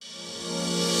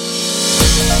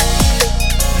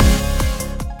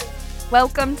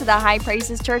Welcome to the High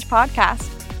Praises Church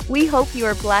podcast. We hope you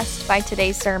are blessed by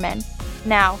today's sermon.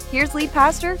 Now, here's lead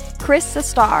pastor, Chris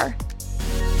Sustar.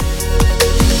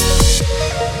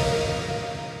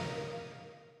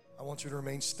 I want you to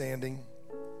remain standing,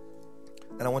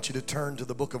 and I want you to turn to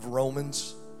the book of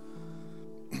Romans,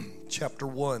 chapter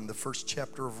 1, the first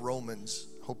chapter of Romans.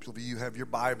 Hopefully you have your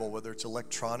Bible, whether it's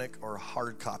electronic or a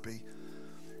hard copy.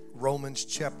 Romans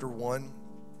chapter 1.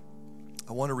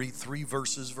 I want to read three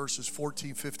verses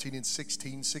 14, 15, and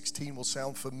 16. 16 will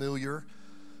sound familiar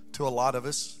to a lot of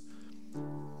us.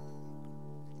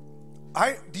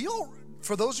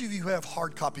 For those of you who have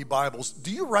hard copy Bibles,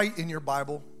 do you write in your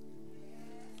Bible?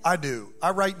 I do.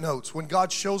 I write notes. When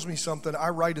God shows me something, I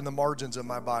write in the margins of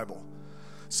my Bible.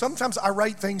 Sometimes I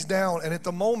write things down, and at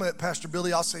the moment, Pastor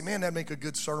Billy, I'll say, man, that'd make a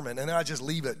good sermon, and then I just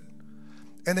leave it.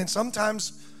 And then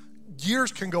sometimes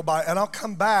years can go by, and I'll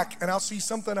come back, and I'll see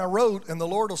something I wrote, and the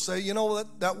Lord will say, you know,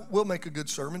 that will make a good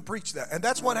sermon, preach that. And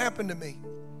that's what happened to me.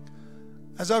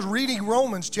 As I was reading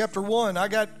Romans chapter 1, I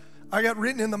got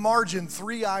written in the margin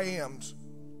 3 I ams.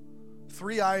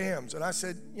 3 I ams. And I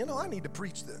said, you know, I need to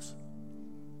preach this.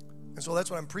 And so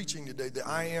that's what I'm preaching today, the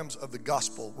I ams of the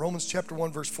gospel. Romans chapter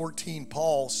 1, verse 14,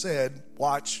 Paul said,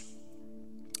 watch,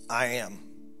 I am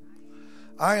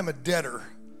a debtor,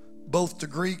 both to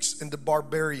Greeks and to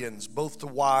barbarians, both to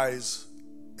wise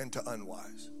and to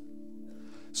unwise.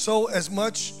 So as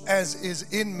much as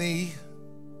is in me,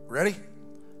 ready?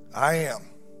 I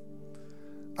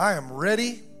am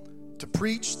ready to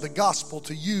preach the gospel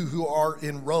to you who are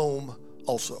in Rome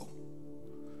also.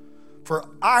 For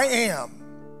I am,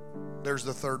 there's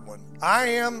the third one, I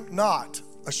am not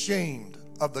ashamed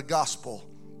of the gospel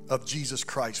of Jesus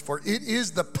Christ, for it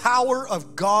is the power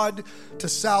of God to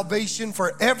salvation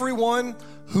for everyone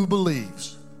who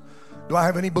believes. Do I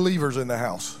have any believers in the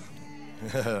house?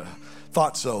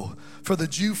 Thought so. For the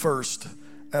Jew first,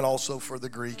 and also for the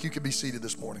Greek. You can be seated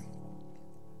this morning.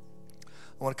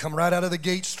 I want to come right out of the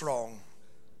gate strong.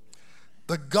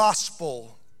 The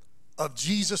gospel of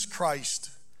Jesus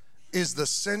Christ is the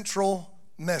central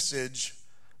message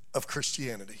of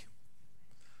Christianity.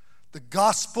 The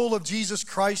gospel of Jesus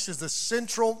Christ is the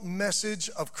central message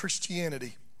of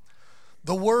Christianity.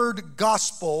 The word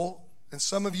gospel, and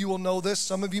some of you will know this,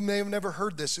 some of you may have never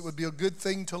heard this, it would be a good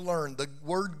thing to learn. The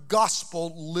word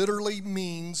gospel literally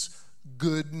means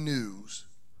good news.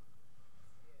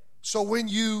 So when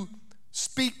you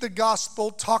speak the gospel,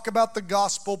 talk about the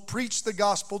gospel, preach the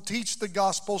gospel, teach the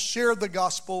gospel, share the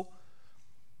gospel,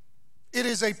 it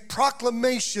is a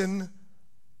proclamation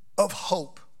of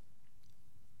hope.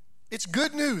 It's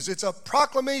good news. It's a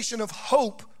proclamation of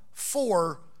hope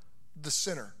for the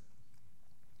sinner.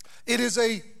 It is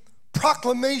a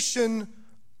proclamation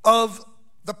of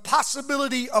the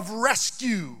possibility of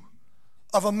rescue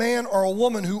of a man or a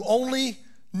woman who only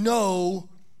know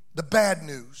the bad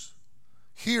news.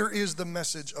 Here is the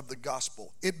message of the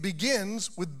gospel. It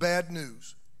begins with bad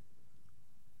news.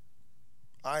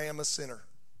 I am a sinner.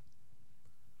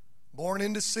 Born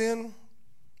into sin,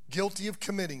 guilty of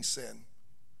committing sin.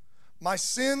 My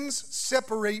sins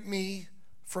separate me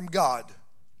from God.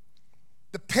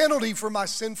 The penalty for my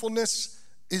sinfulness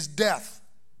is death.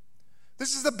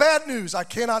 This is the bad news. I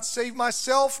cannot save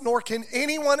myself, nor can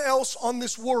anyone else on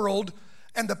this world.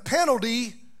 And the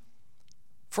penalty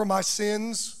for my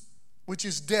sins, which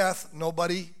is death,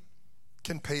 nobody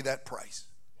can pay that price.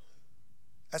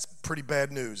 That's pretty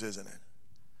bad news, isn't it?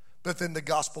 But then the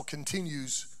gospel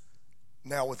continues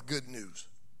now with good news.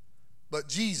 But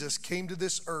Jesus came to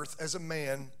this earth as a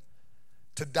man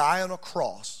to die on a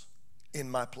cross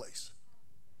in my place.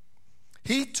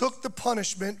 He took the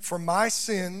punishment for my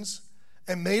sins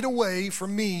and made a way for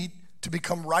me to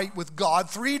become right with God.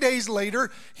 3 days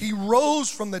later, he rose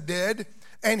from the dead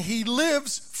and he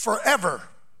lives forever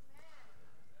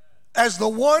as the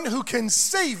one who can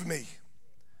save me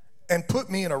and put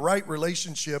me in a right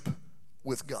relationship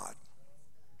with God.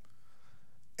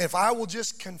 If I will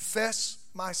just confess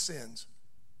my sins,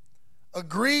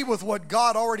 agree with what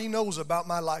God already knows about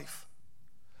my life,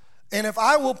 and if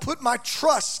I will put my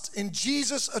trust in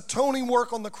Jesus' atoning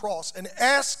work on the cross and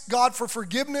ask God for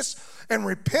forgiveness and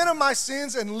repent of my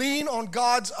sins and lean on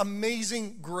God's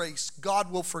amazing grace,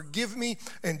 God will forgive me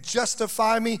and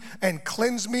justify me and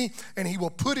cleanse me, and he will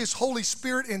put his Holy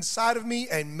Spirit inside of me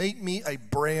and make me a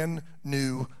brand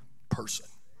new person.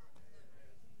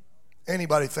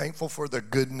 Anybody thankful for the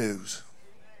good news?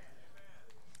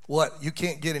 What? You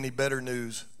can't get any better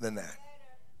news than that.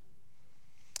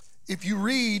 If you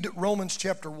read Romans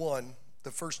chapter 1,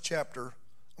 the first chapter,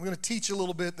 I'm going to teach a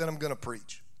little bit, then I'm going to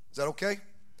preach. Is that okay?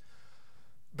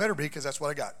 Better be, because that's what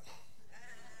I got.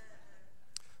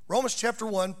 Romans chapter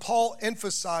 1, Paul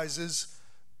emphasizes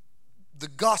the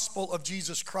gospel of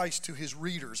Jesus Christ to his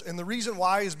readers. And the reason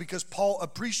why is because Paul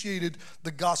appreciated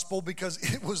the gospel because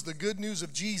it was the good news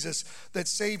of Jesus that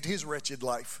saved his wretched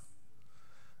life.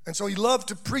 And so he loved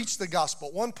to preach the gospel.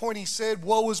 At one point he said,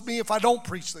 woe is me if I don't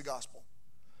preach the gospel.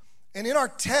 And in our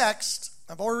text,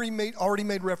 I've already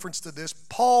made reference to this,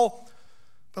 Paul,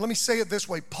 but let me say it this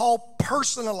way, Paul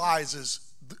personalizes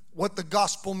what the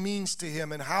gospel means to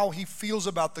him and how he feels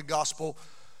about the gospel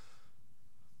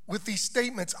with these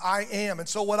statements, I am. And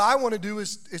so what I want to do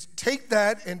is take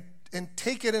that and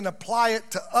take it and apply it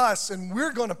to us, and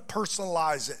we're going to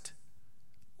personalize it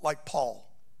like Paul.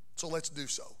 So let's do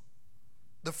so.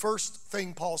 The first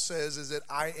thing Paul says is that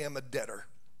I am a debtor.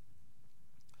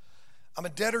 I'm a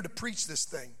debtor to preach this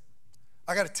thing.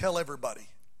 I got to tell everybody.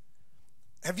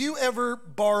 Have you ever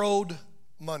borrowed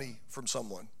money from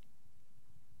someone?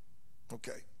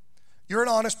 Okay. You're an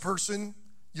honest person,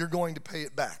 you're going to pay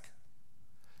it back.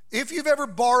 If you've ever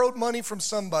borrowed money from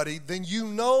somebody, then you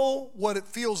know what it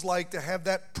feels like to have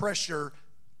that pressure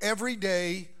every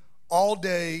day, all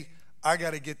day. I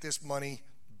got to get this money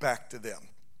back to them.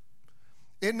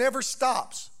 It never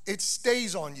stops. It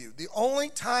stays on you. The only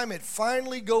time it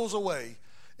finally goes away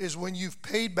is when you've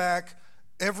paid back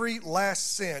every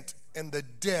last cent and the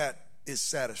debt is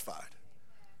satisfied.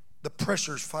 The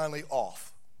pressure's finally off.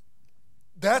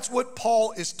 That's what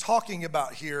Paul is talking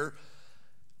about here.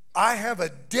 I have a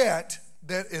debt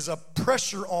that is a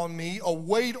pressure on me, a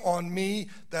weight on me,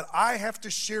 that I have to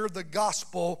share the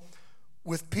gospel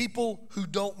with people who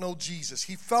don't know Jesus.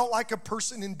 He felt like a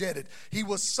person indebted. He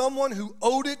was someone who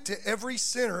owed it to every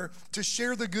sinner to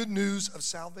share the good news of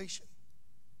salvation.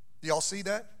 Do y'all see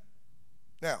that?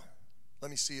 Now, let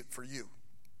me see it for you.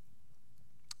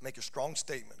 Make a strong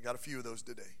statement. Got a few of those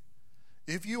today.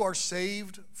 If you are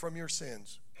saved from your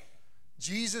sins,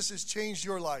 Jesus has changed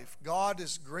your life, God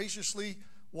has graciously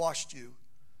washed you,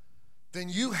 then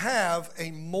you have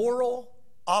a moral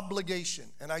obligation.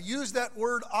 And I use that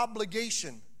word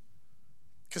obligation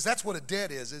because that's what a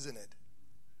debt is, isn't it?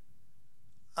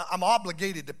 I'm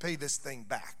obligated to pay this thing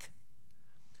back.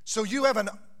 So you have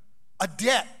a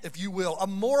debt, if you will, a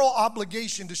moral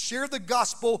obligation to share the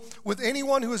gospel with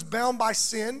anyone who is bound by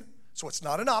sin. So it's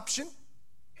not an option.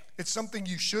 It's something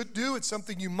you should do. It's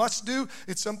something you must do.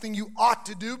 It's something you ought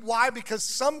to do. Why? Because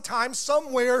sometime,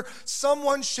 somewhere,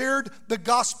 someone shared the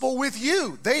gospel with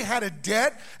you. They had a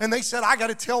debt, and they said, I got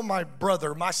to tell my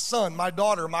brother, my son, my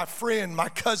daughter, my friend, my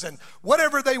cousin,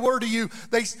 whatever they were to you.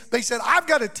 They said, I've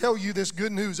got to tell you this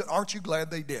good news. And aren't you glad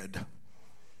they did?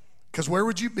 Because where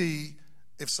would you be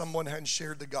if someone hadn't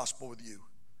shared the gospel with you?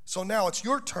 So now it's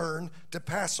your turn to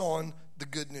pass on the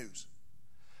good news.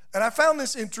 And I found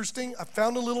this interesting. I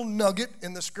found a little nugget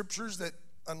in the scriptures that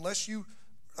unless you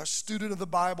are a student of the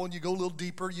Bible and you go a little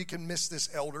deeper, you can miss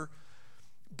this, elder.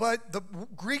 But the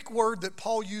Greek word that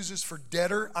Paul uses for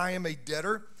debtor, I am a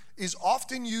debtor, is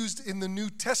often used in the New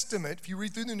Testament. If you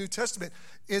read through the New Testament,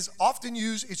 is often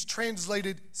used, it's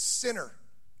translated sinner.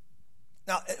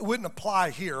 Now, it wouldn't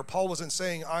apply here. Paul wasn't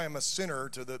saying I am a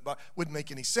sinner wouldn't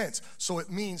make any sense. So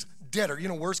it means debtor. You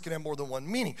know, words can have more than one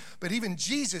meaning. But even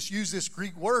Jesus used this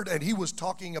Greek word, and he was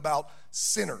talking about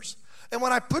sinners. And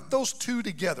when I put those two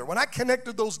together, when I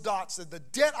connected those dots, that the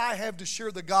debt I have to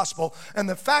share the gospel and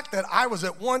the fact that I was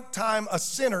at one time a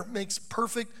sinner makes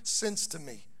perfect sense to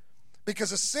me.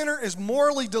 Because a sinner is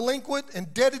morally delinquent,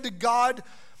 indebted to God,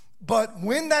 but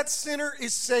when that sinner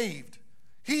is saved,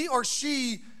 he or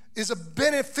she is a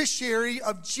beneficiary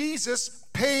of Jesus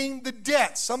paying the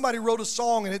debt. Somebody wrote a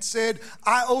song and it said,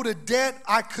 I owed a debt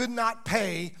I could not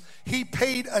pay. He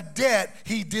paid a debt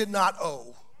he did not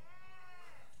owe.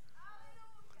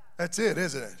 That's it,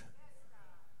 isn't it?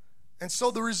 And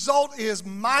so the result is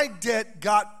my debt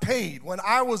got paid when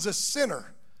I was a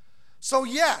sinner. So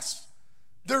yes,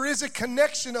 there is a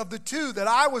connection of the two, that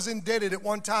I was indebted at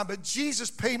one time, but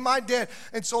Jesus paid my debt.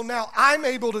 And so now I'm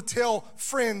able to tell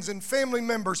friends and family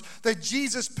members that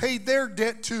Jesus paid their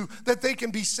debt too, that they can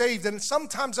be saved. And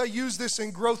sometimes I use this in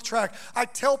Growth Track. I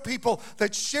tell people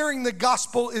that sharing the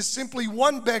gospel is simply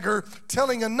one beggar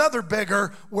telling another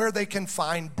beggar where they can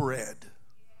find bread.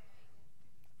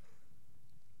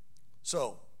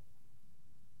 So,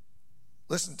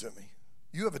 listen to me.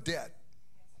 You have a debt.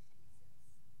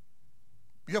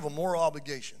 You have a moral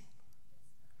obligation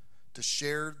to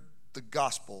share the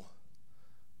gospel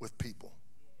with people.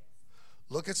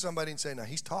 Look at somebody and say, now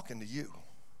he's talking to you.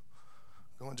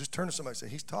 Go on, just turn to somebody and say,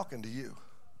 he's talking to you.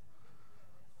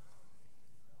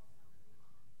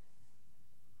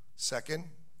 Second,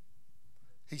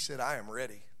 he said, I am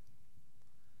ready.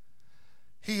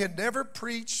 He had never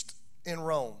preached in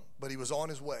Rome, but he was on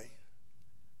his way.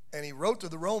 And he wrote to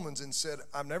the Romans and said,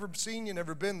 I've never seen you,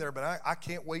 never been there, but I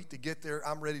can't wait to get there.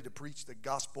 I'm ready to preach the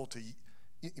gospel to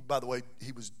you. By the way,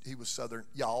 he was Southern,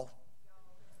 y'all.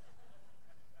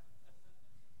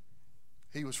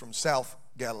 He was from South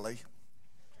Galilee.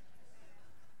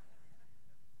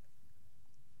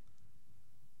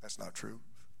 That's not true.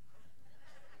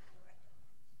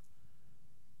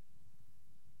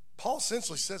 Paul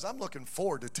essentially says, I'm looking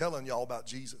forward to telling y'all about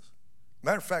Jesus.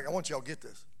 Matter of fact, I want y'all to get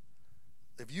this.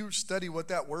 If you study what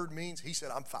that word means, he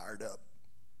said, I'm fired up.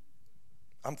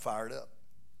 I'm fired up.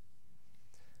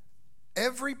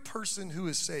 Every person who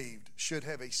is saved should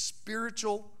have a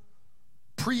spiritual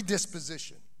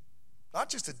predisposition. Not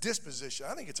just a disposition.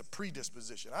 I think it's a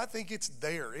predisposition. I think it's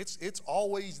there. It's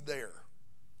always there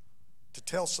to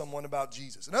tell someone about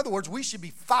Jesus. In other words, we should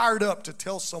be fired up to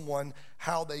tell someone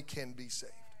how they can be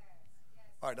saved.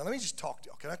 All right, now let me just talk to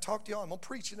y'all. Can I talk to y'all? I'm going to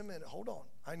preach in a minute. Hold on.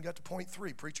 I ain't got to point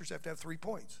 3. Preachers have to have 3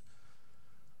 points.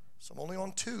 So I'm only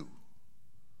on 2.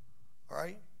 All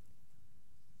right?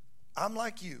 I'm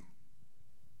like you.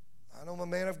 I know I'm a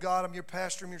man of God. I'm your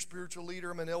pastor. I'm your spiritual leader.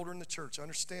 I'm an elder in the church. I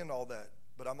understand all that.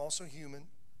 But I'm also human.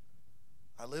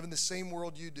 I live in the same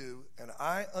world you do. And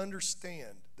I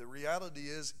understand the reality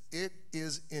is it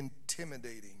is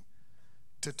intimidating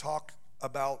to talk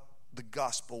about the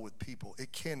gospel with people.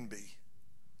 It can be.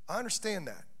 I understand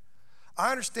that.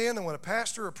 I understand that when a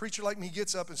pastor or a preacher like me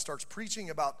gets up and starts preaching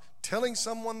about telling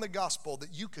someone the gospel,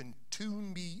 that you can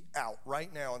tune me out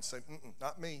right now and say,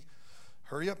 not me.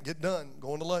 Hurry up, get done,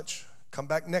 going to lunch. Come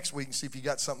back next week and see if you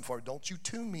got something for me. Don't you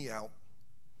tune me out.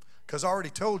 Because I already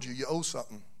told you owe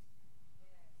something.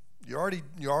 You're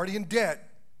already in debt.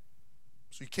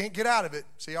 So you can't get out of it.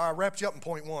 See how I wrapped you up in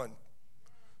point 1.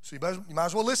 So you might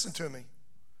as well listen to me.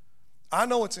 I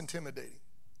know it's intimidating.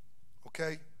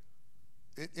 Okay?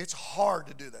 It's hard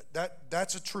to do that.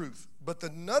 That's a truth. But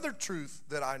another truth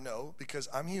that I know, because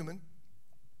I'm human,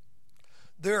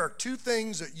 there are 2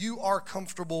 things that you are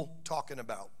comfortable talking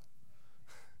about.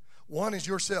 One is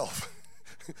yourself.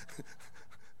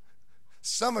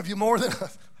 Some of you more than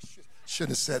others.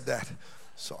 Shouldn't have said that.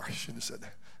 Sorry, shouldn't have said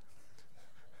that.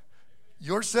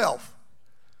 Yourself.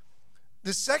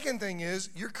 The second thing is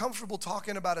you're comfortable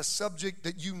talking about a subject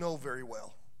that you know very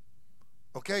well.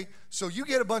 Okay? So you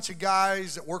get a bunch of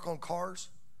guys that work on cars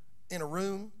in a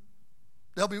room.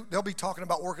 They'll be talking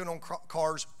about working on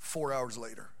cars 4 hours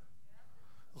later.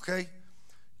 Okay?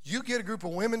 You get a group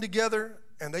of women together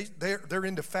and they're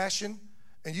into fashion,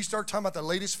 and you start talking about the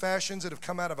latest fashions that have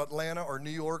come out of Atlanta or New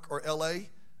York or LA,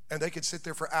 and they could sit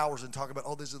there for hours and talk about,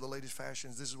 oh, these are the latest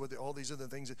fashions. This is what all these are the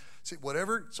things. See,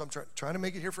 whatever. So I'm trying to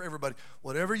make it here for everybody.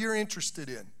 Whatever you're interested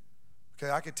in.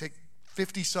 Okay, I could take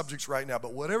 50 subjects right now,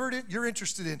 but whatever you're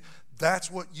interested in, that's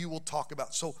what you will talk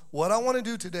about. So what I want to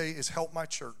do today is help my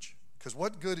church, because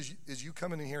what good is you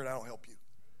coming in here and I don't help you?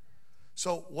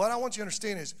 So what I want you to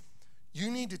understand is you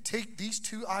need to take these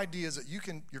 2 ideas that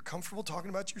you're comfortable talking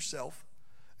about yourself,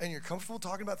 and you're comfortable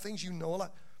talking about things you know a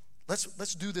lot.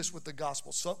 Let's do this with the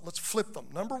gospel. So let's flip them.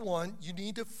 Number 1, you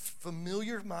need to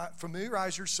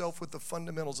familiarize yourself with the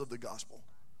fundamentals of the gospel.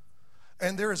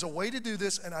 And there is a way to do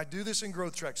this, and I do this in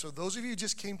Growth Track. So those of you who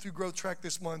just came through Growth Track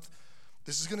this month,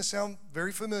 this is going to sound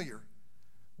very familiar.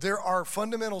 There are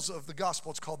fundamentals of the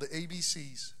gospel. It's called the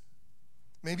ABCs.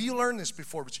 Maybe you learned this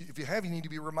before, but if you have, you need to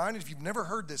be reminded. If you've never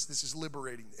heard this, this is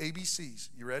liberating. ABCs.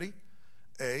 You ready?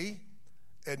 A,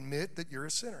 admit that you're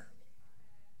a sinner.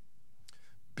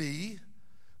 B,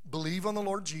 believe on the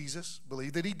Lord Jesus.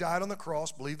 Believe that he died on the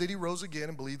cross. Believe that he rose again,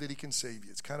 and believe that he can save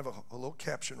you. It's kind of a little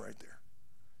caption right there.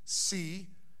 C,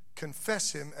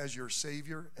 confess him as your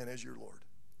Savior and as your Lord.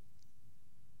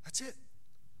 That's it.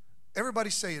 Everybody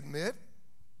say admit,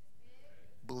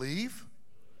 believe,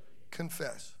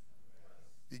 confess.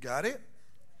 You got it?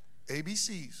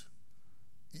 ABCs.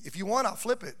 If you want, I'll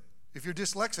flip it. If you're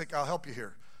dyslexic, I'll help you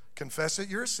here. Confess that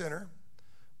you're a sinner,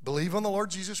 believe on the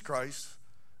Lord Jesus Christ,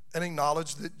 and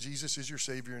acknowledge that Jesus is your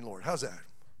Savior and Lord. How's that?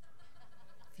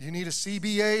 You need a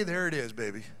CBA? There it is,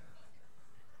 baby.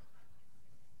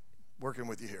 Working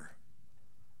with you here.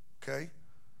 Okay?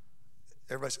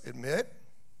 Everybody say, admit,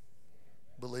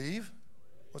 believe.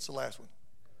 What's the last one?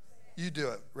 You do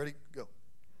it. Ready? Go.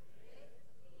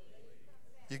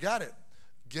 You got it.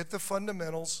 Get the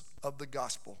fundamentals of the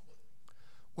gospel.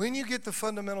 When you get the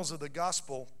fundamentals of the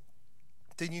gospel,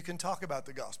 then you can talk about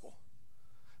the gospel.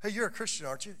 Hey, you're a Christian,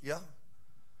 aren't you? Yeah.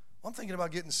 Well, I'm thinking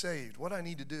about getting saved. What do I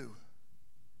need to do?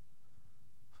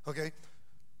 Okay.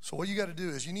 So what you got to do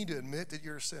is you need to admit that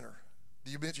you're a sinner.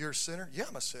 Do you admit you're a sinner? Yeah,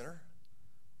 I'm a sinner.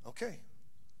 Okay.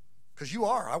 Because you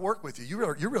are. I work with you.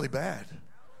 You're really bad.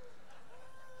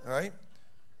 All right?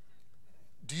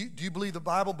 Do Do you believe the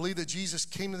Bible? Believe that Jesus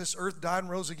came to this earth, died, and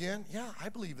rose again? Yeah, I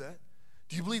believe that.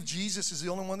 Do you believe Jesus is the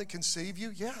only one that can save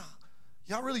you? Yeah.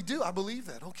 Yeah, I really do. I believe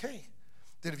that. Okay.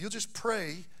 Then if you'll just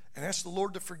pray and ask the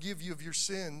Lord to forgive you of your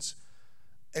sins,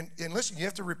 and listen, you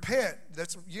have to repent.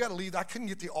 You got to leave. I couldn't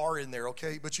get the R in there,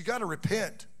 okay? But you got to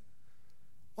repent.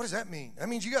 What does that mean? That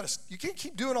means you can't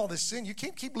keep doing all this sin. You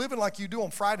can't keep living like you do on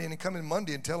Friday and then come in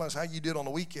Monday and tell us how you did on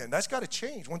the weekend. That's got to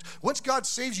change. Once God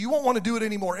saves you, you won't want to do it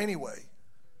anymore anyway.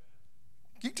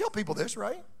 You can tell people this,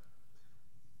 right?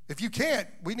 If you can't,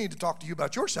 we need to talk to you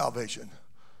about your salvation.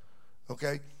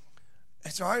 Okay?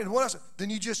 It's all right. And what else? Then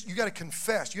you got to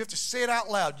confess. You have to say it out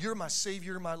loud. You're my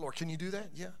Savior and my Lord. Can you do that?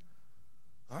 Yeah.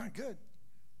 All right, good.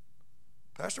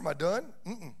 Pastor, am I done?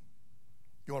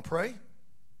 You want to pray?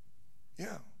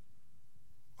 Yeah.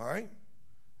 All right.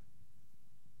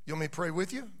 You want me to pray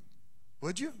with you?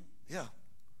 Would you? Yeah.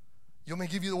 You want me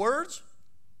to give you the words?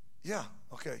 Yeah.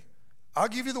 Okay. I'll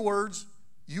give you the words.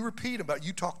 You repeat them, but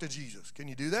you talk to Jesus. Can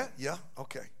you do that? Yeah.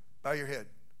 Okay. Bow your head.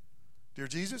 Dear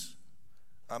Jesus,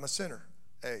 I'm a sinner.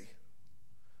 A.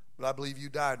 But I believe you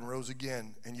died and rose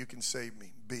again, and you can save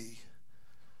me. B.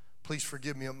 Please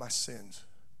forgive me of my sins.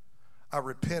 I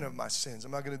repent of my sins.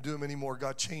 I'm not going to do them anymore.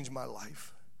 God, change my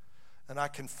life. And I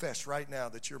confess right now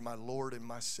that you're my Lord and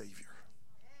my Savior.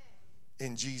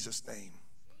 In Jesus' name,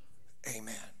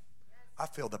 amen. I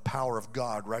feel the power of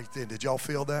God right then. Did y'all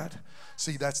feel that?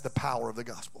 See, that's the power of the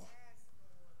gospel.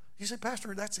 You say,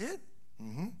 Pastor, that's it?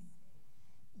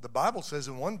 The Bible says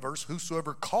in one verse,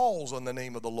 whosoever calls on the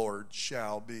name of the Lord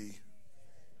shall be.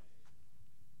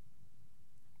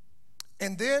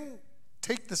 And then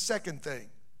take the second thing,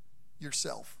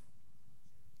 yourself.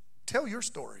 Tell your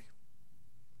story.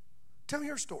 Tell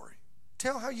your story.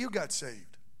 Tell how you got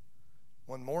saved.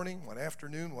 One morning, one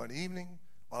afternoon, one evening,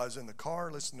 while I was in the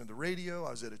car listening to the radio, I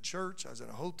was at a church, I was in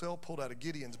a hotel, pulled out a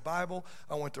Gideon's Bible.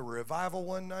 I went to a revival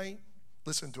one night,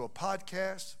 listened to a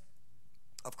podcast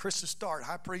of Sustar,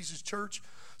 High Praises Church,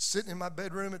 sitting in my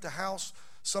bedroom at the house.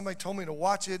 Somebody told me to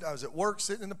watch it. I was at work,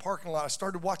 sitting in the parking lot. I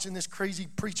started watching this crazy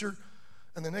preacher,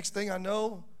 and the next thing I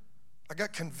know, I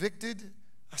got convicted.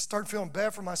 I started feeling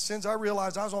bad for my sins. I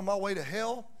realized I was on my way to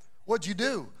hell. What'd you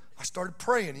do? I started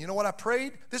praying. You know what I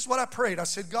prayed? This is what I prayed. I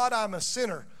said, God, I'm a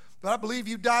sinner, but I believe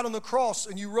you died on the cross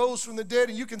and you rose from the dead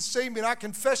and you can save me, and I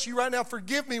confess you right now.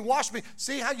 Forgive me, wash me.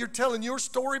 See how you're telling your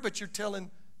story, but you're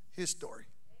telling his story.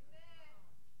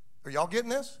 Are y'all getting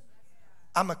this?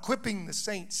 I'm equipping the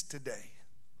saints today.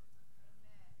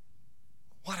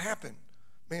 What happened?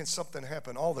 Man, something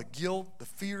happened. All the guilt, the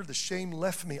fear, the shame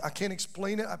left me. I can't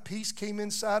explain it. A peace came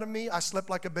inside of me. I slept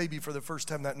like a baby for the first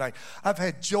time that night. I've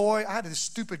had joy. I had this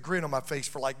stupid grin on my face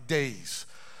for like days.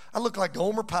 I looked like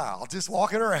Gomer Pyle, just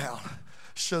walking around.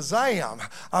 Shazam.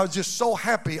 I was just so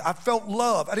happy. I felt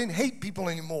love. I didn't hate people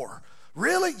anymore.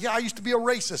 Really? Yeah, I used to be a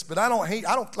racist, but I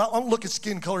don't look at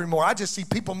skin color anymore. I just see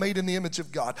people made in the image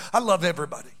of God. I love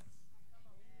everybody.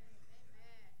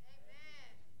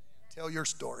 Tell your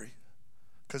story,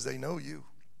 because they know you.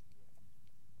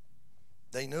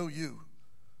 They know you.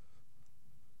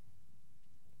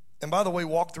 And by the way,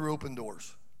 walk through open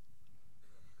doors.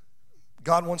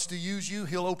 God wants to use you.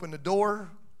 He'll open the door.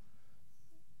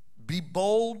 Be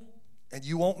bold, and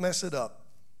you won't mess it up.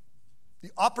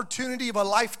 The opportunity of a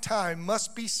lifetime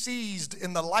must be seized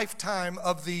in the lifetime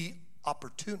of the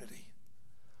opportunity.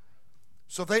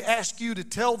 So if they ask you to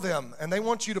tell them and they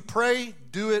want you to pray,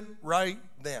 do it right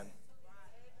then.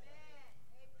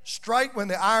 Strike when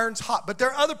the iron's hot. But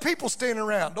there are other people standing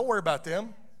around. Don't worry about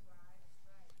them.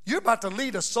 You're about to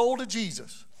lead a soul to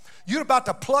Jesus. You're about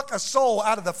to pluck a soul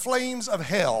out of the flames of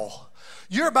hell.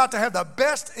 You're about to have the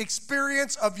best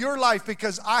experience of your life,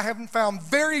 because I haven't found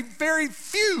very, very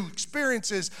few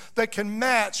experiences that can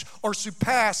match or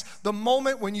surpass the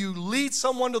moment when you lead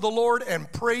someone to the Lord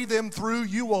and pray them through.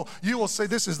 You will say,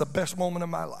 this is the best moment of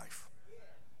my life.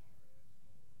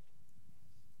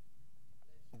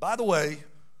 By the way,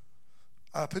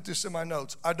 I put this in my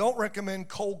notes. I don't recommend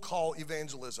cold call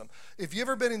evangelism. If you've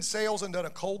ever been in sales and done a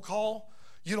cold call,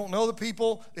 you don't know the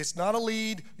people. It's not a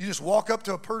lead. You just walk up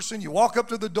to a person. You walk up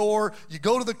to the door. You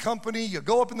go to the company. You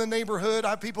go up in the neighborhood.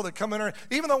 I have people that come in.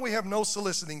 Even though we have no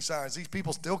soliciting signs, these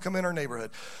people still come in our neighborhood.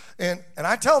 And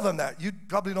I tell them that. You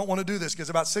probably don't want to do this,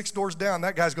 because about 6 doors down,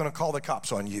 that guy's going to call the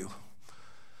cops on you.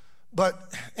 But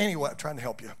anyway, I'm trying to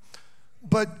help you.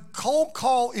 But cold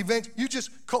call event, you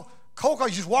just cold call,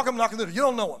 you just walk up and knock on the door. You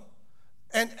don't know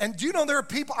them. And do you know there are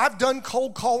people, I've done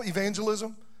cold call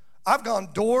evangelism. I've gone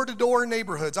door to door in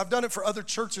neighborhoods. I've done it for other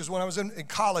churches when I was in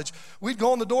college. We'd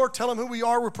go on the door, tell them who we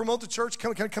are. We'll promote the church.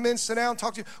 Can I come in, sit down,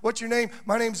 talk to you? What's your name?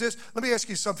 My name's this. Let me ask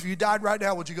you something. If you died right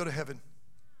now, would you go to heaven?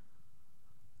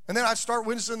 And then I'd start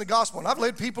witnessing the gospel. And I've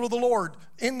led people to the Lord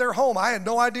in their home. I had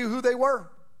no idea who they were.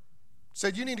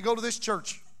 Said, you need to go to this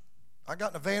church. I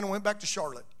got in a van and went back to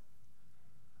Charlotte.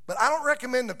 But I don't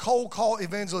recommend the cold call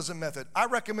evangelism method. I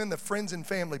recommend the friends and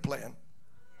family plan.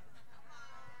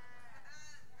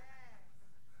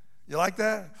 You like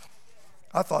that?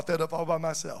 I thought that up all by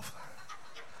myself.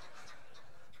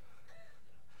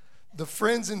 The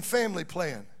friends and family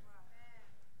plan.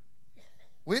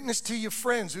 Witness to your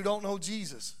friends who don't know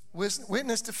Jesus.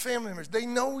 Witness to family members. They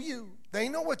know you. They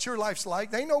know what your life's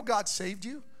like. They know God saved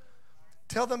you.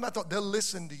 Tell them about they'll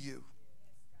listen to you.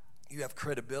 You have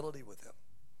credibility with them.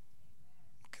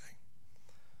 Okay.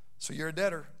 So you're a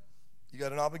debtor. You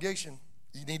got an obligation.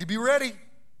 You need to be ready.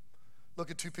 Look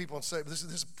at two people and say, this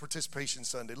is participation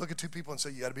Sunday. Look at two people and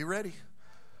say, you got to be ready.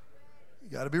 You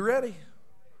got to be ready.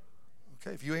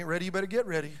 Okay, if you ain't ready, you better get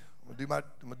ready. I'm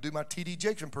gonna do my T.D.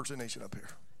 Jakes impersonation up here.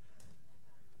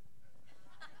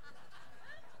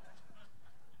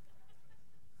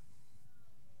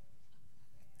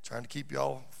 Trying to keep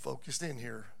y'all focused in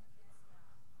here.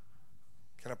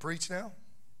 Can I preach now?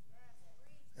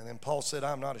 And then Paul said,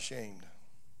 I'm not ashamed.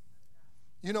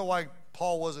 You know why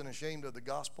Paul wasn't ashamed of the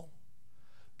gospel?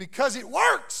 Because it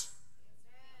works.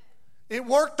 It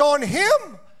worked on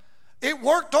him. It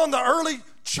worked on the early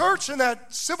church and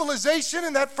that civilization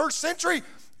in that first century.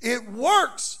 It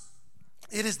works.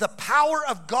 It is the power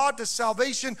of God to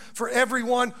salvation for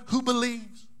everyone who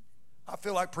believes. I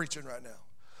feel like preaching right now.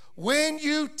 When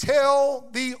you tell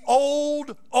the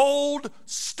old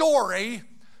story,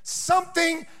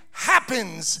 something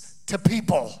happens to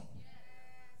people.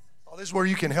 Oh, this is where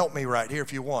you can help me right here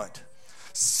if you want.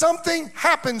 Something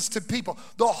happens to people.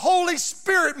 The Holy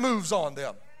Spirit moves on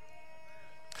them.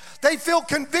 They feel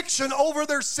conviction over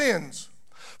their sins.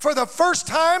 For the first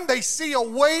time, they see a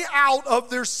way out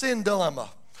of their sin dilemma.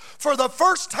 For the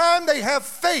first time, they have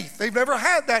faith. They've never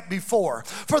had that before.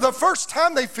 For the first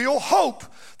time, they feel hope.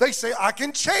 They say, I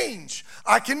can change.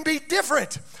 I can be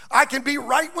different. I can be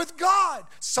right with God.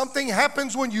 Something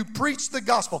happens when you preach the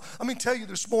gospel. Let me tell you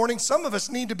this morning, some of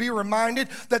us need to be reminded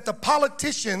that the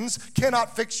politicians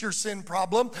cannot fix your sin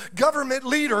problem. Government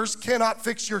leaders cannot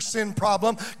fix your sin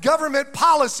problem. Government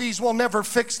policies will never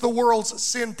fix the world's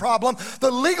sin problem.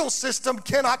 The legal system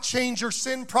cannot change your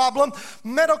sin problem.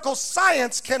 Medical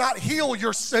science cannot heal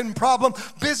your sin problem.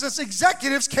 Business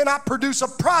executives cannot produce a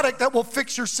product that will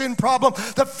fix your sin problem.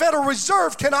 The Federal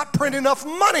Reserve cannot print enough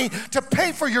money to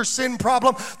pay for your sin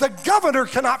problem. The governor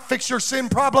cannot fix your sin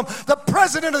problem. The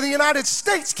president of the United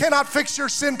States cannot fix your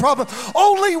sin problem.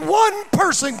 Only one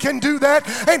person can do that,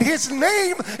 and his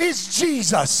name is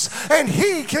Jesus. And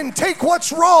he can take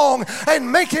what's wrong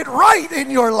and make it right in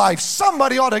your life.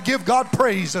 Somebody ought to give God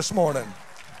praise this morning.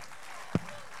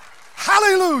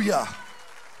 Hallelujah.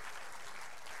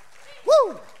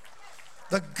 Woo!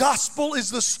 The gospel is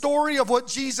the story of what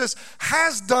Jesus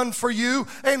has done for you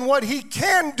and what he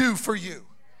can do for you.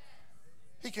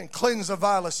 He can cleanse a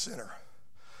vilest sinner.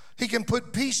 He can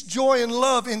put peace, joy, and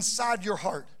love inside your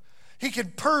heart. He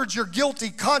can purge your guilty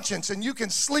conscience and you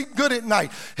can sleep good at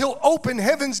night. He'll open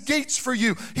heaven's gates for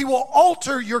you. He will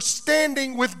alter your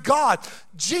standing with God.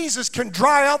 Jesus can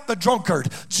dry out the drunkard.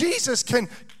 Jesus can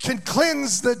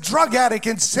cleanse the drug addict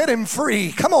and set him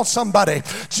free. Come on, somebody.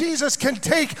 Jesus can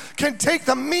take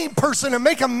the mean person and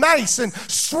make him nice and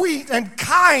sweet and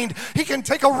kind. He can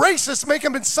take a racist, make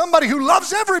him into somebody who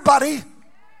loves everybody.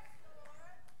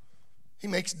 He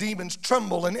makes demons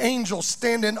tremble and angels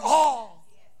stand in awe.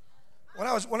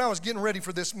 When I was getting ready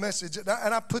for this message, and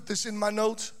I put this in my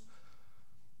notes,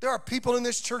 there are people in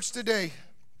this church today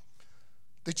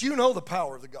that you know the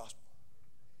power of the gospel.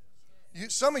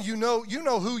 Some of you know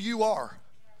who you are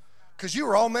because you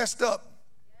were all messed up.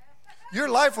 Your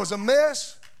life was a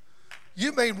mess.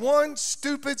 You made one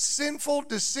stupid, sinful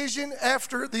decision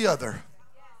after the other.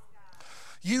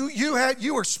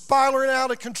 You were spiraling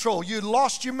out of control. You had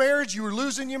lost your marriage. You were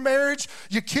losing your marriage.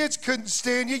 Your kids couldn't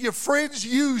stand you. Your friends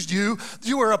used you.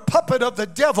 You were a puppet of the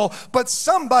devil. But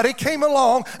somebody came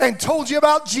along and told you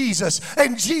about Jesus.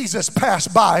 And Jesus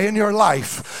passed by in your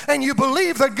life. And you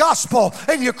believed the gospel.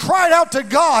 And you cried out to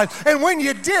God. And when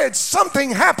you did,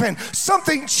 something happened.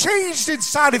 Something changed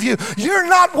inside of you. You're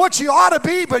not what you ought to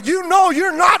be, but you know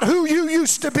you're not who you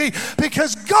used to be.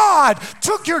 Because God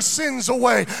took your sins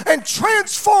away and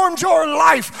transformed your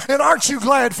life, and aren't you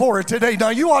glad for it today?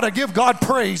 Now you ought to give God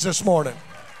praise this morning.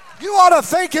 You ought to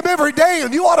thank him every day,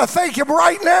 and you ought to thank him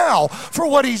right now for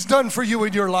what he's done for you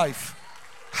in your life.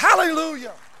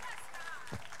 Hallelujah.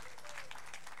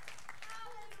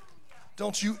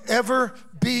 Don't you ever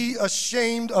be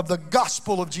ashamed of the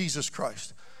gospel of Jesus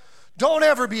Christ. Don't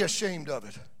ever be ashamed of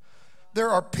it. There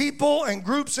are people and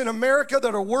groups in America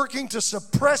that are working to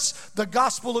suppress the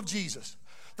gospel of Jesus.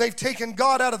 They've taken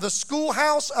God out of the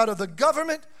schoolhouse, out of the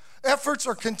government. Efforts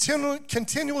are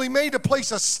continually made to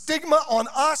place a stigma on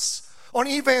us, on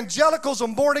evangelicals,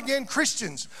 on born-again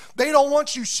Christians. They don't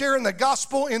want you sharing the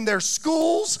gospel in their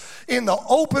schools, in the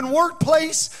open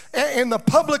workplace, in the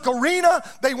public arena.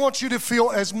 They want you to feel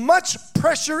as much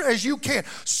pressure as you can,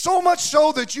 so much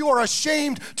so that you are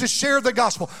ashamed to share the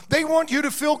gospel. They want you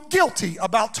to feel guilty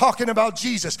about talking about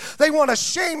Jesus. They want to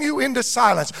shame you into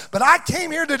silence. But I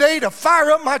came here today to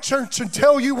fire up my church and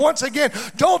tell you once again,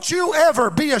 don't you ever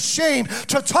be ashamed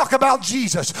to talk about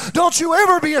Jesus. Don't you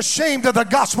ever be ashamed of the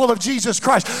gospel of Jesus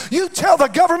Christ. You tell the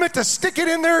government to stick it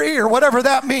in their ear, whatever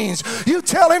that means. You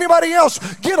tell anybody else,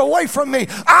 get away from me.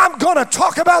 I'm going to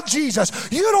talk about Jesus.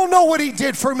 You don't know what he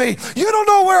did for me. You don't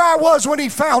know where I was when he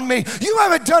found me. You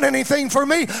haven't done anything for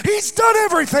me. He's done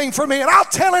everything for me, and I'll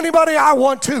tell anybody I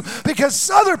want to, because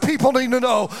other people need to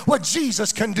know what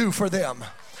Jesus can do for them.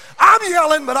 I'm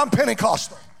yelling, but I'm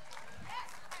Pentecostal.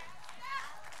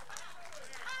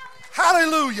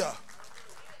 Hallelujah.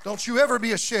 Don't you ever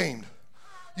be ashamed.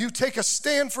 You take a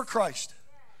stand for Christ,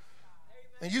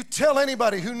 and you tell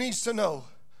anybody who needs to know,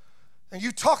 and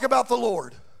you talk about the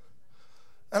Lord.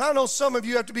 And I know some of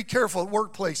you have to be careful at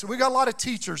workplace, and we got a lot of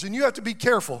teachers, and you have to be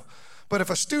careful. But if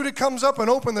a student comes up and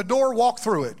open the door, walk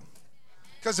through it.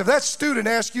 Because if that student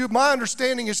asks you, my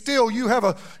understanding is still you have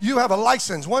a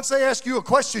license. Once they ask you a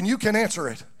question, you can answer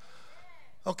it.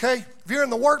 Okay? If you're in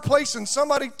the workplace and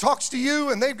somebody talks to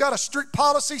you and they've got a strict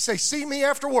policy, say, see me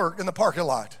after work in the parking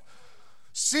lot.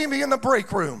 See me in the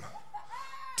break room.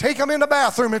 Take them in the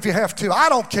bathroom if you have to. I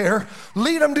don't care.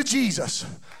 Lead them to Jesus.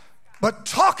 But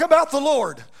talk about the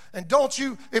Lord. And don't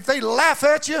you, if they laugh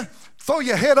at you, throw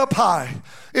your head up high.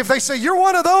 If they say, you're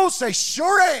one of those, say,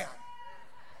 sure am.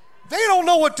 They don't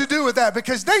know what to do with that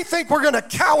because they think we're going to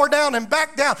cower down and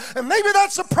back down. And maybe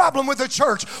that's the problem with the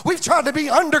church. We've tried to be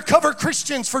undercover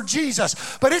Christians for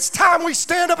Jesus. But it's time we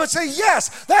stand up and say,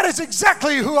 yes, that is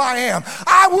exactly who I am.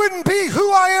 I wouldn't be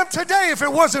who I am today if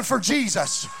it wasn't for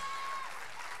Jesus.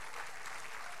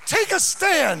 Take a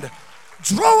stand.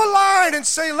 Draw a line and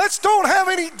say, let's don't have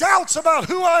any doubts about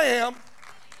who I am.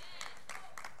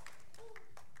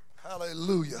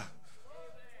 Hallelujah.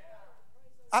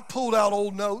 I pulled out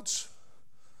old notes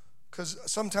because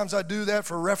sometimes I do that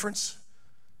for reference.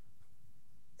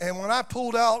 And when I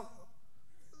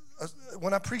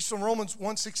preached on Romans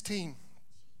 1:16,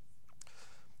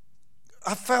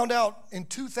 I found out in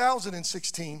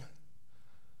 2016,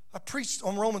 I preached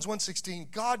on Romans 1:16.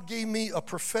 God gave me a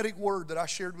prophetic word that I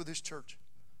shared with his church.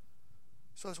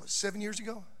 So that's 7 years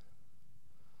ago?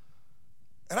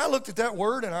 And I looked at that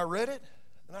word and I read it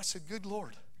and I said, good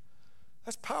Lord.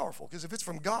 That's powerful, because if it's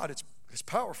from God, it's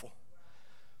powerful.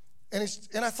 And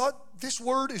I thought this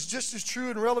word is just as true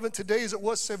and relevant today as it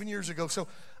was 7 years ago. So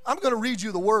I'm going to read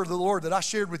you the word of the Lord that I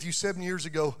shared with you 7 years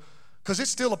ago, because it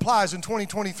still applies in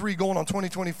 2023 going on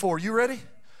 2024. You ready?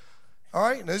 All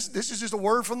right? This is just a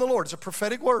word from the Lord. It's a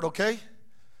prophetic word, okay?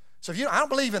 So if I don't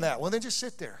believe in that, well, then just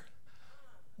sit there.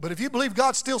 But if you believe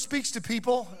God still speaks to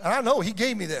people, and I know he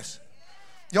gave me this.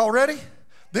 Y'all ready?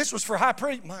 This was for high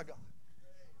praise. My God.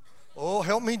 Oh,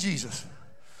 help me, Jesus.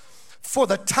 For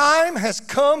the time has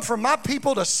come for my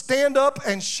people to stand up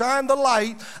and shine the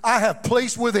light I have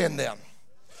placed within them.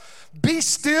 Be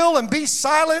still and be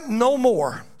silent no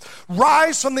more.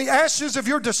 Rise from the ashes of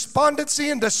your despondency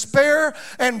and despair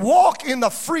and walk in the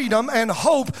freedom and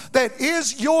hope that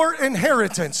is your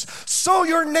inheritance. So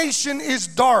your nation is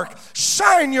dark.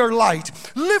 Shine your light.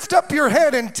 Lift up your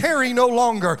head and tarry no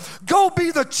longer. Go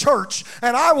be the church,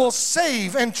 and I will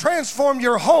save and transform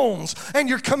your homes and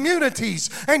your communities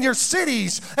and your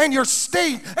cities and your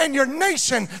state and your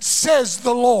nation, says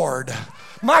the Lord.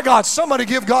 My God, somebody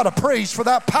give God a praise for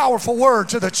that powerful word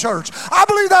to the church. I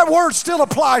believe that word still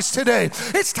applies today.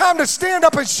 It's time to stand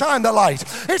up and shine the light.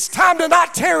 It's time to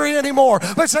not tarry anymore,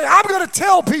 but say, I'm going to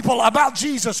tell people about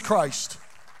Jesus Christ.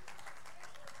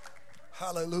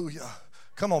 Hallelujah.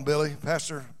 Come on, Billy,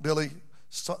 Pastor Billy,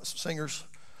 singers.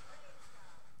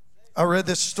 I read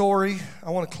this story.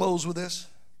 I want to close with this.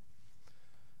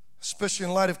 Especially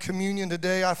in light of communion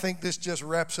today, I think this just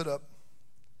wraps it up.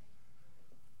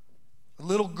 A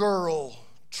little girl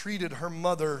treated her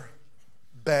mother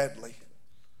badly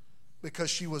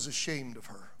because she was ashamed of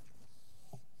her.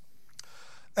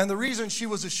 And the reason she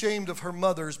was ashamed of her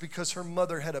mother is because her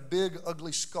mother had a big,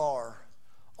 ugly scar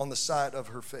on the side of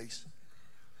her face.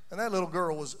 And that little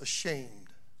girl was ashamed.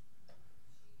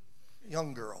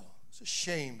 Young girl was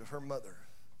ashamed of her mother.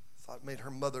 Thought it made her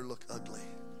mother look ugly.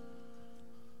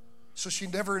 So she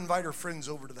never invited her friends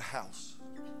over to the house.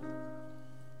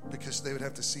 because they would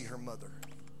have to see her mother.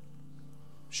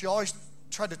 She always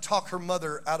tried to talk her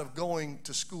mother out of going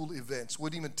to school events,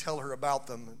 wouldn't even tell her about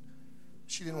them.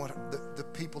 She didn't want the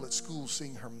people at school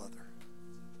seeing her mother.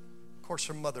 Of course,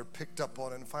 her mother picked up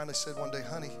on it and finally said one day,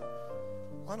 honey,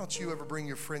 why don't you ever bring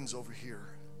your friends over here?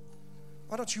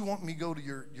 Why don't you want me to go to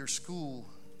your school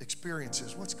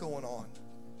experiences? What's going on?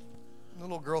 And the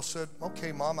little girl said,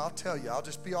 okay, Mom, I'll tell you. I'll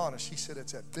just be honest. She said,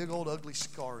 it's that big old ugly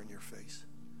scar in your face.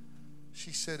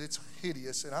 She said, it's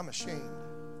hideous and I'm ashamed.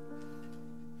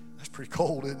 That's pretty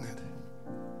cold, isn't it?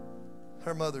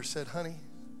 Her mother said, honey,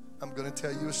 I'm going to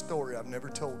tell you a story I've never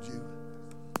told you.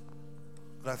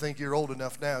 But I think you're old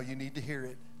enough now, you need to hear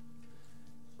it.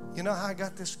 You know how I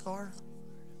got this scar?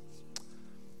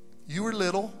 You were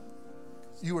little.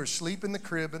 You were asleep in the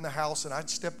crib in the house, and I'd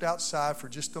stepped outside for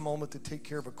just a moment to take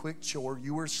care of a quick chore.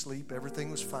 You were asleep.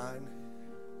 Everything was fine.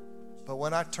 But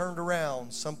when I turned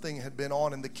around, something had been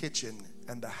on in the kitchen,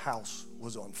 and the house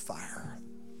was on fire.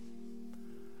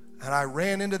 And I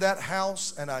ran into that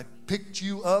house, and I picked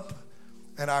you up,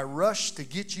 and I rushed to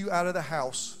get you out of the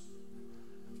house.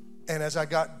 And as I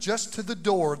got just to the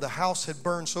door, the house had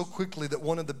burned so quickly that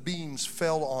one of the beams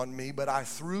fell on me, but I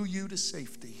threw you to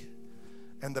safety.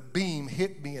 And the beam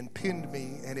hit me and pinned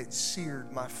me, and it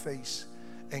seared my face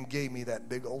and gave me that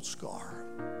big old scar.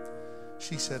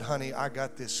 She said, honey, I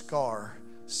got this scar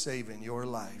saving your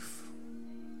life.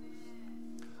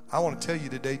 I want to tell you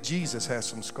today, Jesus has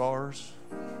some scars.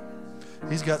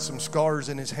 He's got some scars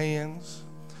in his hands.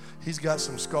 He's got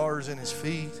some scars in his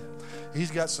feet. He's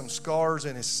got some scars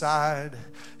in his side.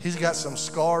 He's got some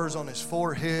scars on his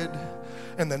forehead.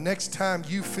 And the next time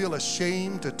you feel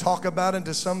ashamed to talk about it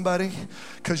to somebody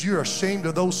because you're ashamed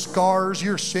of those scars,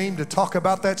 you're ashamed to talk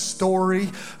about that story.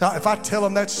 Now, if I tell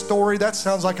them that story, that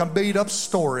sounds like a made-up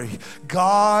story.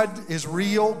 God is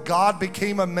real. God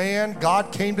became a man.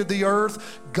 God came to the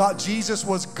earth. God, Jesus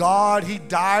was God. He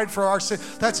died for our sin.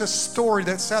 That's a story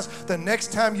that sounds, the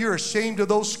next time you're ashamed of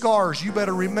those scars, you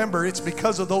better remember it's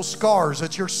because of those scars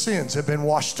that your sins have been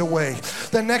washed away.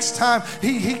 The next time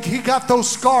he got those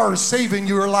scars saving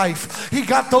your life. He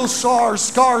got those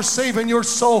scars saving your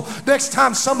soul. Next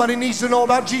time somebody needs to know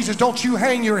about Jesus, don't you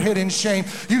hang your head in shame.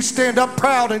 You stand up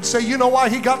proud and say, you know why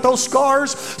he got those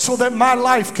scars? So that my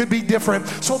life could be different.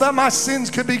 So that my sins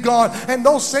could be gone. And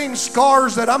those same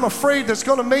scars that I'm afraid that's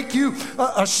going to make you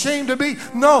ashamed to be,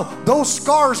 no, those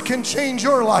scars can change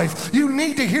your life. You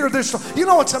need to hear this. You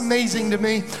know what's amazing to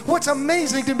me? What's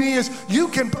amazing to me is you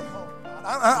can...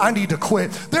 I need to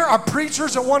quit. There are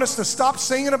preachers that want us to stop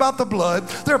singing about the blood.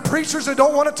 There are preachers that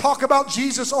don't want to talk about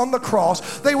Jesus on the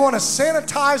cross. They want to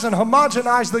sanitize and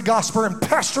homogenize the gospel and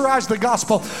pasteurize the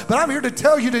gospel. But I'm here to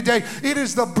tell you today, it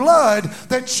is the blood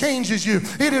that changes you.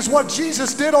 It is what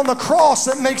Jesus did on the cross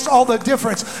that makes all the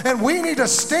difference. And we need to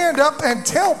stand up and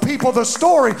tell people the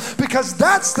story because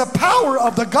that's the power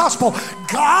of the gospel.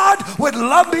 God would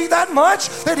love me that much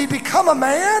that he'd become a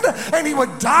man and he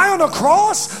would die on a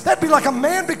cross. That'd be like a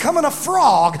man becoming a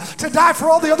frog to die for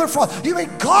all the other frogs. You mean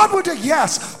God would do?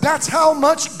 Yes, that's how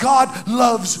much God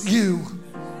loves you.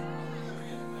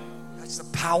 That's the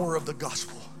power of the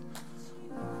gospel.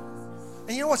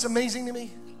 And you know what's amazing to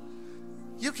me?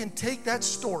 You can take that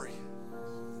story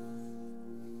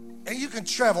and you can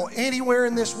travel anywhere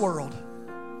in this world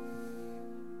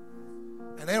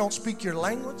and they don't speak your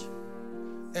language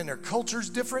and their culture's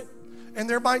different and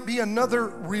there might be another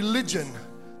religion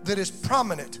that is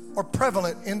prominent or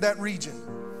prevalent in that region.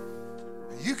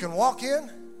 You can walk in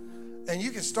and you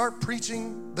can start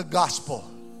preaching the gospel.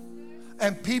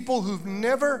 And people who've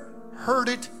never heard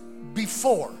it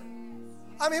before.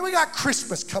 I mean, we got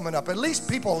Christmas coming up. At least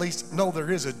people know there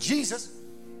is a Jesus.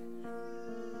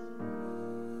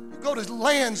 You go to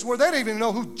lands where they don't even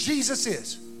know who Jesus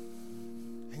is.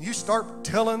 And you start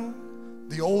telling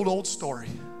the old story.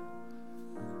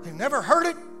 They've never heard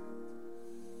it.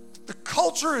 The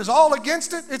culture is all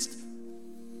against it.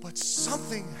 But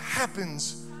something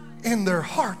happens in their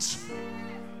hearts.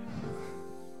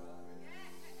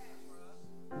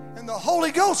 And the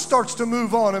Holy Ghost starts to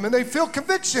move on them and they feel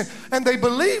conviction and they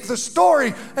believe the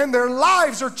story and their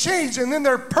lives are changed and then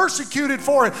they're persecuted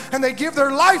for it and they give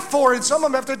their life for it. Some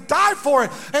of them have to die for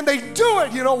it and they do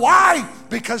it. You know why?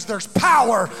 Because there's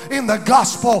power in the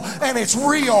gospel and it's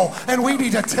real and we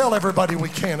need to tell everybody we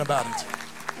can about it.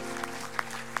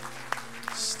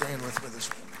 Stand with me this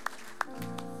morning.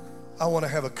 I want to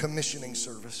have a commissioning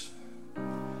service.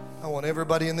 I want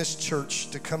everybody in this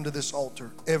church to come to this altar.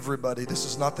 Everybody, this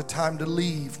is not the time to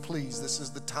leave, please. This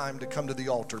is the time to come to the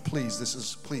altar.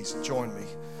 Please, please join me.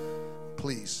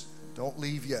 Please, don't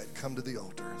leave yet. Come to the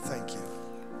altar. Thank you.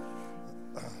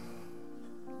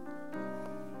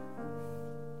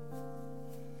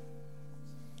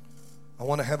 I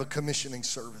want to have a commissioning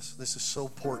service. This is so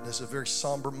important. This is a very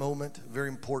somber moment, a very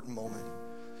important moment.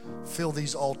 Fill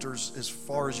these altars as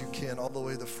far as you can, all the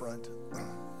way to the front.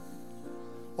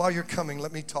 While you're coming,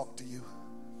 let me talk to you.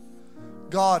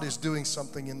 God is doing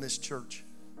something in this church.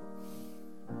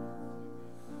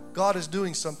 God is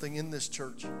doing something in this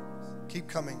church. Keep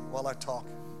coming while I talk.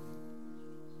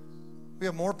 We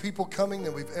have more people coming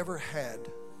than we've ever had.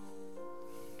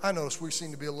 I notice we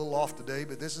seem to be a little off today,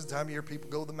 but this is the time of year people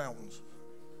go to the mountains.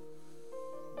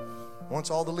 Once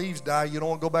all the leaves die, you don't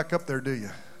want to go back up there, do you?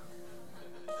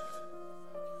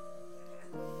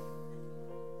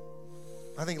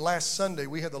 I think last Sunday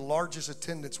we had the largest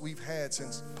attendance we've had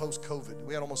since post-COVID.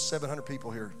 We had almost 700 people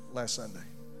here last Sunday.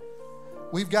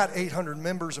 We've got 800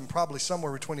 members and probably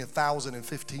somewhere between 1,000 and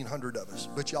 1,500 of us,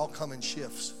 but y'all come in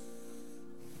shifts.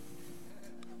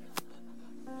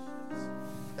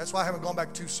 That's why I haven't gone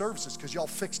back 2 services, because y'all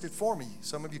fixed it for me.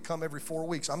 Some of you come every 4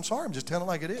 weeks. I'm sorry, I'm just telling it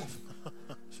like it is.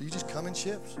 So you just come in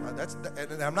shifts.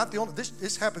 And I'm not the only,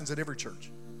 this happens at every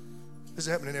church. This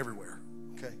is happening everywhere,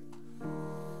 okay?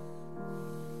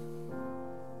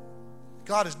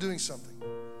 God is doing something.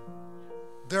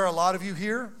 There are a lot of you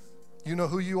here. You know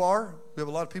who you are. We have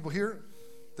a lot of people here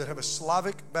that have a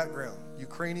Slavic background.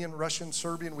 Ukrainian, Russian,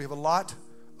 Serbian. We have a lot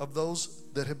of those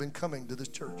that have been coming to this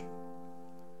church.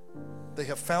 They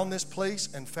have found this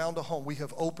place and found a home. We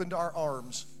have opened our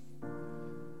arms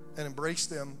and embraced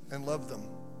them and loved them.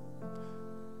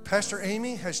 Pastor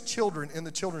Amy has children in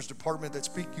the children's department that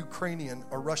speak Ukrainian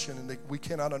or Russian, and we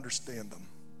cannot understand them.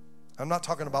 I'm not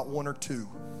talking about 1 or 2.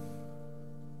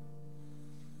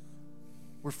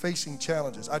 We're facing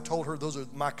challenges. I told her those are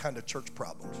my kind of church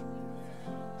problems.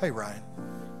 Hey, Ryan.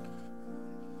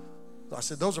 I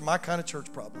said, those are my kind of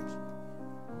church problems.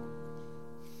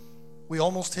 We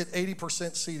almost hit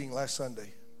 80% seating last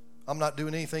Sunday. I'm not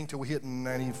doing anything till we hit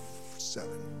 97.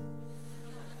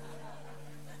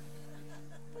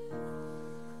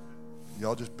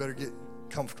 Y'all just better get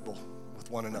comfortable with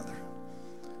one another.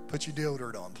 Put your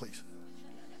deodorant on, please.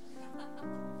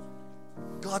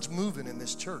 God's moving in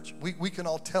this church. We can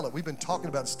all tell it. We've been talking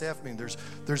about staff meeting.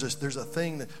 There's a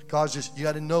thing that God's just, you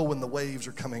got to know when the waves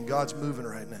are coming. God's moving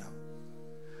right now.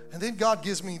 And then God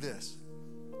gives me this.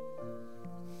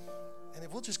 And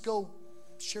if we'll just go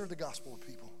share the gospel with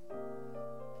people,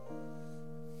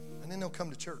 and then they'll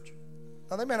come to church.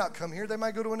 Now, they may not come here. They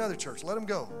might go to another church. Let them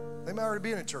go. They might already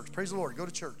be in a church. Praise the Lord. Go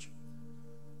to church.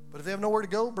 But if they have nowhere to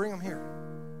go, bring them here.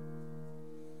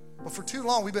 But for too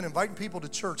long, we've been inviting people to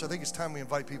church. I think it's time we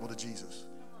invite people to Jesus.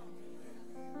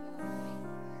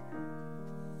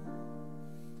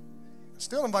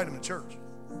 Still invite them to church.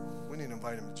 We need to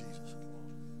invite them to Jesus.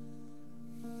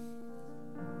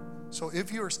 So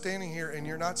if you are standing here and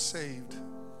you're not saved,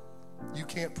 you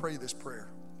can't pray this prayer.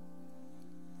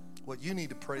 What you need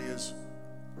to pray is,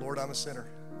 Lord, I'm a sinner,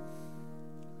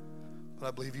 but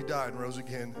I believe you died and rose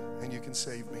again, and you can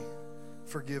save me.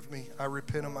 Forgive me. I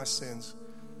repent of my sins.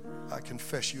 I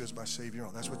confess you as my Savior.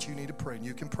 That's what you need to pray, and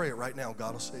you can pray it right now.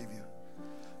 God will save you.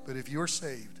 But if you're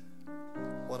saved,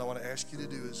 what I want to ask you to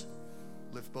do is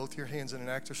lift both your hands in an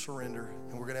act of surrender,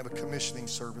 and we're going to have a commissioning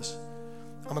service.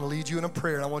 I'm going to lead you in a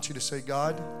prayer, and I want you to say,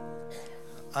 God,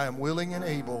 I am willing and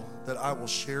able that I will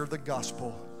share the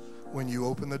gospel when you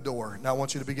open the door. Now I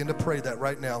want you to begin to pray that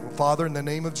right now. Father, in the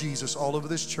name of Jesus, all over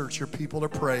this church, your people are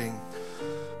praying.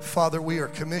 Father, we are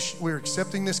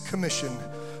accepting this commission.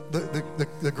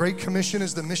 The Great Commission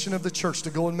is the mission of the church to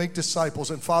go and make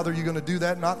disciples. And Father, you're going to do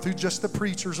that not through just the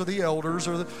preachers or the elders,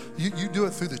 or you do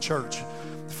it through the church.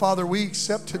 Father, we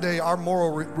accept today our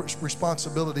moral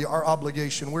responsibility, our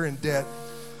obligation. We're in debt.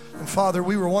 And Father,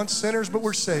 we were once sinners, but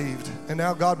we're saved. And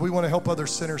now, God, we want to help other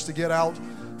sinners to get out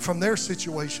from their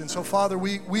situation. So, Father,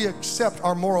 we accept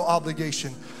our moral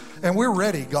obligation. And we're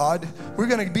ready, God. We're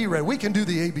going to be ready. We can do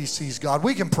the ABCs, God.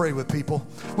 We can pray with people.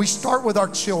 We start with our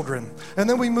children, and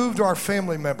then we move to our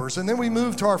family members, and then we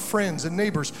move to our friends and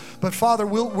neighbors. But, Father,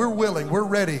 we're willing. We're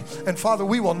ready. And, Father,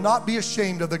 we will not be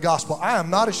ashamed of the gospel. I am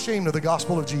not ashamed of the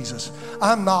gospel of Jesus.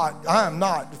 I am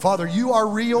not. Father, you are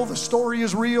real. The story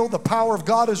is real. The power of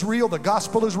God is real. The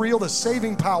gospel is real. The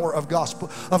saving power of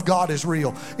God is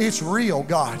real. It's real,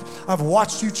 God. I've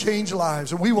watched you change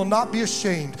lives, and we will not be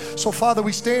ashamed. So, Father,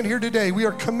 we stand here today. We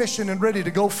are commissioned and ready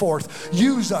to go forth.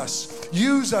 Use us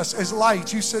as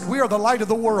lights. You said we are the light of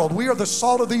the world. We are the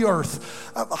salt of the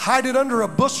earth. Hide it under a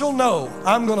bushel? No,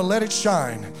 I'm going to let it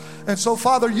shine. And so,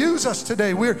 Father, use us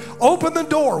today. We're open the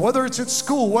door, whether it's at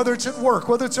school, whether it's at work,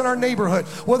 whether it's in our neighborhood,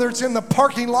 whether it's in the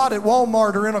parking lot at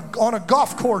Walmart, or on a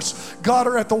golf course, God,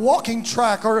 or at the walking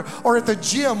track, or at the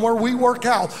gym where we work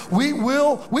out. We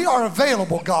are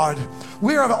available, God.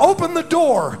 We are open the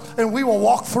door, and we will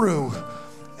walk through.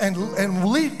 and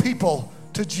lead people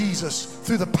to Jesus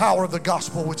through the power of the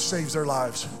gospel which saves their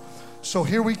lives. So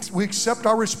here we accept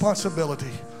our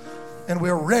responsibility and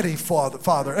we're ready,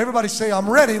 Father. Everybody say, I'm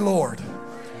ready, Lord.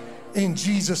 In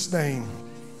Jesus' name,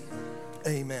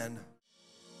 amen.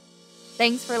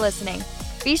 Thanks for listening.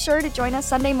 Be sure to join us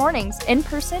Sunday mornings in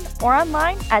person or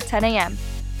online at 10 a.m.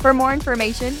 For more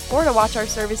information or to watch our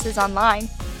services online,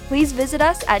 please visit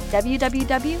us at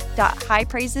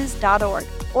www.highpraises.org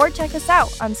or check us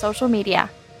out on social media.